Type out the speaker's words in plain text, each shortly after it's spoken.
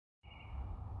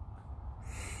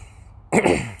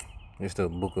It's the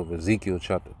book of Ezekiel,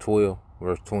 chapter 12,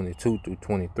 verse 22 through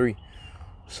 23.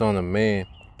 Son of man,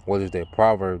 what is that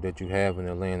proverb that you have in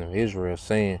the land of Israel,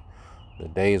 saying, the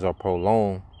days are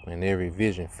prolonged, and every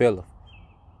vision faileth?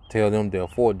 Tell them,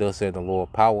 therefore, thus saith the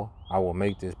Lord power, I will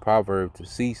make this proverb to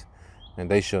cease, and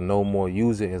they shall no more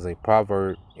use it as a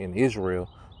proverb in Israel,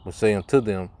 but say unto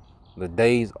them, the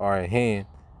days are at hand,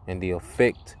 and the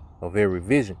effect of every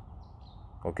vision.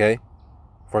 Okay?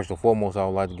 First and foremost, I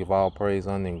would like to give all praise,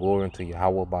 honor, and glory unto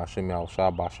Yahweh, Ba'ashem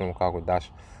Yahushua, Ba'ashem Kakwadash.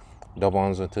 Double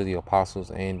honors unto the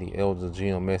apostles and the elders of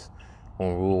GMS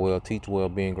on rule well, teach well,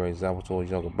 being great example to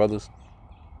his younger brothers.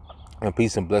 And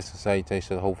peace and blessing, salutation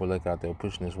to the hopeful elect out there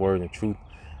pushing this word and truth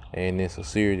and in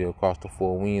sincerity across the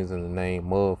four winds in the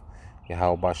name of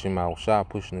Yahweh Ba'ashem Yahushua,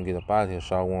 pushing to get up out of here.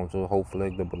 Shalom to the hopeful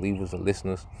elect, the believers, the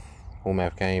listeners, whom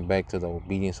have came back to the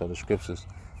obedience of the scriptures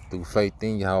through faith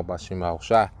in Yahweh Ba'ashem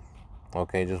Yahushua.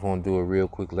 Okay, just want to do a real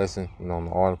quick lesson, on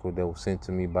the article that was sent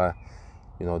to me by,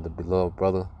 the beloved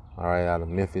brother, all right, out of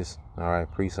Memphis, all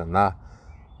right, Priest Anah,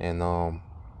 and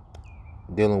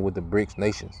dealing with the BRICS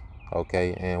nations,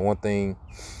 okay. And one thing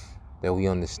that we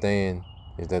understand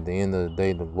is that at the end of the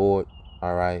day, the Lord,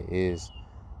 all right, is,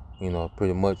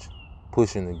 pretty much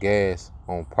pushing the gas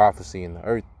on prophecy in the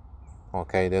earth,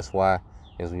 okay. That's why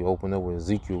as we open up with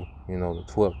Ezekiel, the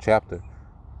 12th chapter,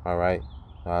 all right,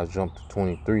 I'll jump to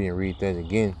 23 and read that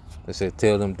again. It said,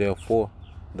 tell them, therefore,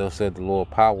 thus said the Lord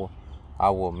power,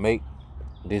 I will make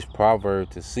this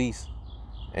proverb to cease,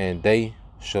 and they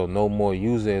shall no more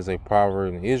use it as a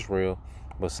proverb in Israel,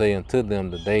 but say unto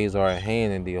them, the days are at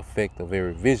hand, and the effect of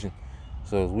every vision.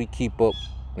 So as we keep up,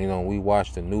 we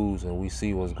watch the news and we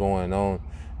see what's going on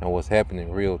and what's happening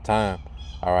in real time.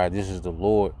 All right, this is the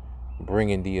Lord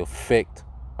bringing the effect,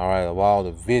 all right, of all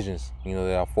the visions,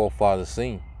 that our forefathers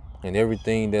seen. And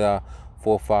everything that our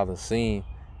forefathers seen,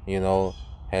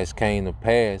 has came to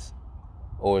pass,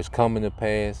 or is coming to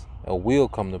pass, or will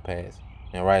come to pass.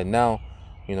 And right now,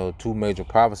 two major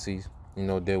prophecies,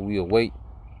 that we await,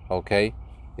 okay,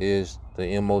 is the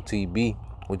MOTB,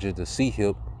 which is the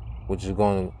C-HIP, which is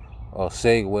going to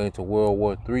segue into World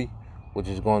War III, which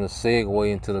is going to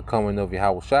segue into the coming of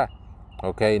Yahushua.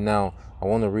 Okay, now I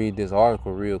want to read this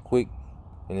article real quick,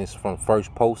 and it's from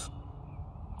First Post.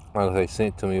 Like I say,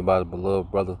 sent to me by the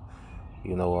beloved brother,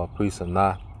 Priest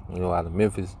Anah, out of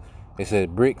Memphis. It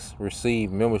said BRICS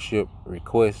received membership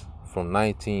requests from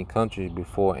 19 countries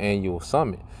before annual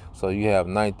summit. So you have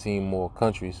 19 more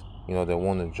countries, that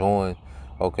want to join,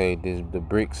 okay, the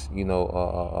BRICS,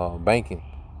 banking,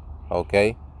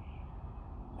 okay,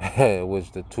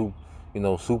 which the two,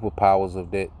 superpowers of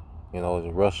that,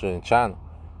 is Russia and China,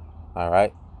 all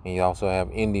right. And you also have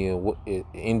India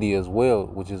as well,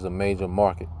 which is a major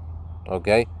market.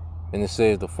 Okay, and it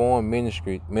says the foreign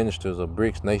ministers of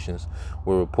BRICS nations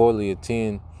will reportedly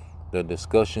attend the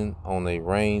discussion on a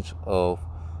range of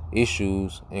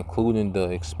issues, including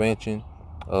the expansion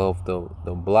of the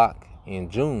bloc in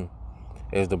June,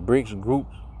 as the BRICS group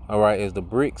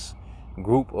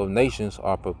of nations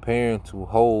are preparing to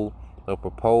hold the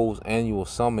proposed annual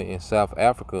summit in South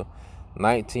Africa.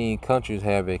 19 countries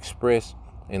have expressed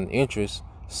an interest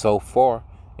so far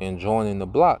in joining the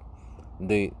bloc.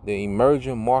 The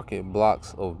emerging market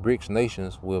blocks of BRICS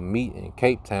nations will meet in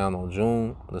Cape Town on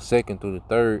June the 2nd through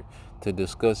the 3rd to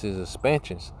discuss its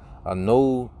expansions.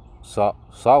 Arnold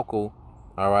Salko,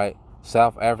 all right,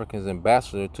 South Africa's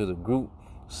ambassador to the group,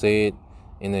 said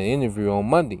in an interview on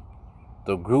Monday,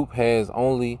 the group has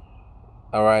only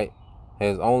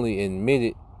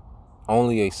admitted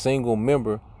only a single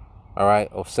member, all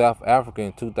right, of South Africa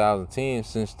in 2010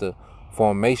 since the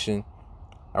formation,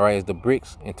 all right, as the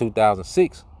BRICS in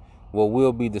 2006. What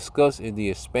will be discussed is the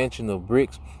expansion of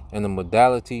BRICS and the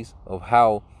modalities of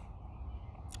how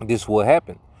this will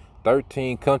happen.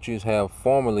 13 countries have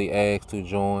formally asked to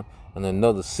join, and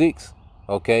another 6,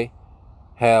 okay,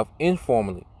 have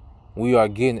informally. We are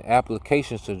getting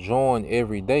applications to join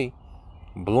every day,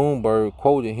 Bloomberg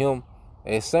quoted him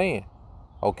as saying,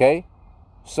 okay.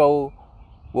 So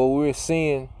what we're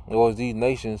seeing was these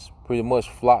nations pretty much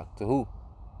flock to who?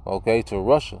 Okay, to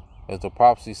Russia, as the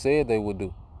prophecy said they would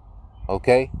do.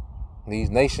 Okay,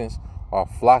 these nations are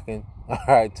flocking, all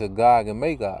right, to Gog and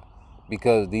Magog,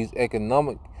 because these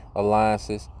economic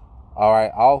alliances, all right,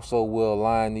 also will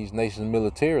align these nations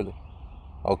militarily.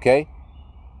 Okay,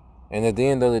 and at the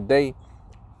end of the day,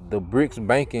 the BRICS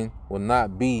banking will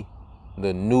not be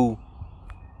the new,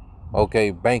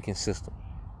 okay, banking system.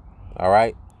 All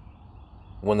right,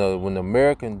 when the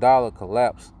American dollar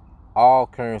collapses, all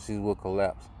currencies will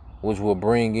collapse, which will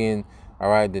bring in, all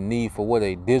right, the need for what?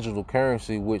 A digital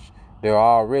currency, which they're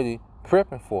already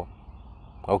prepping for.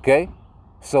 Okay,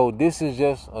 So this is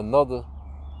just another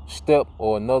step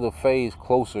or another phase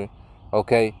closer,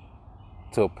 okay,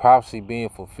 to prophecy being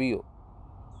fulfilled.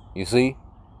 You see?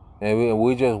 And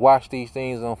we just watch these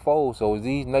things unfold. So as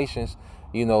these nations,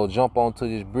 jump onto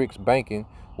this BRICS banking,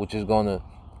 which is going to,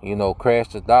 crash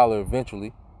the dollar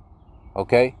eventually,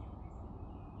 okay?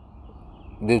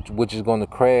 Which is going to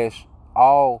crash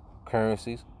all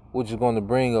currencies, which is going to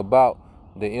bring about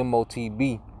the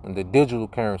MOTB and the digital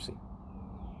currency,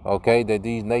 okay? That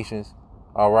these nations,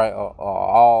 all right, are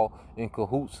all in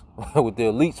cahoots with the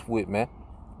elites with, man.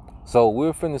 So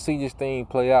we're finna see this thing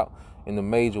play out in a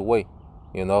major way.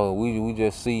 We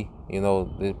just see,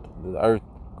 the earth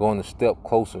going a step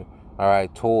closer, all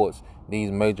right, towards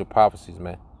these major prophecies,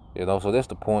 man. So that's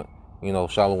the point,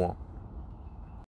 Shalom.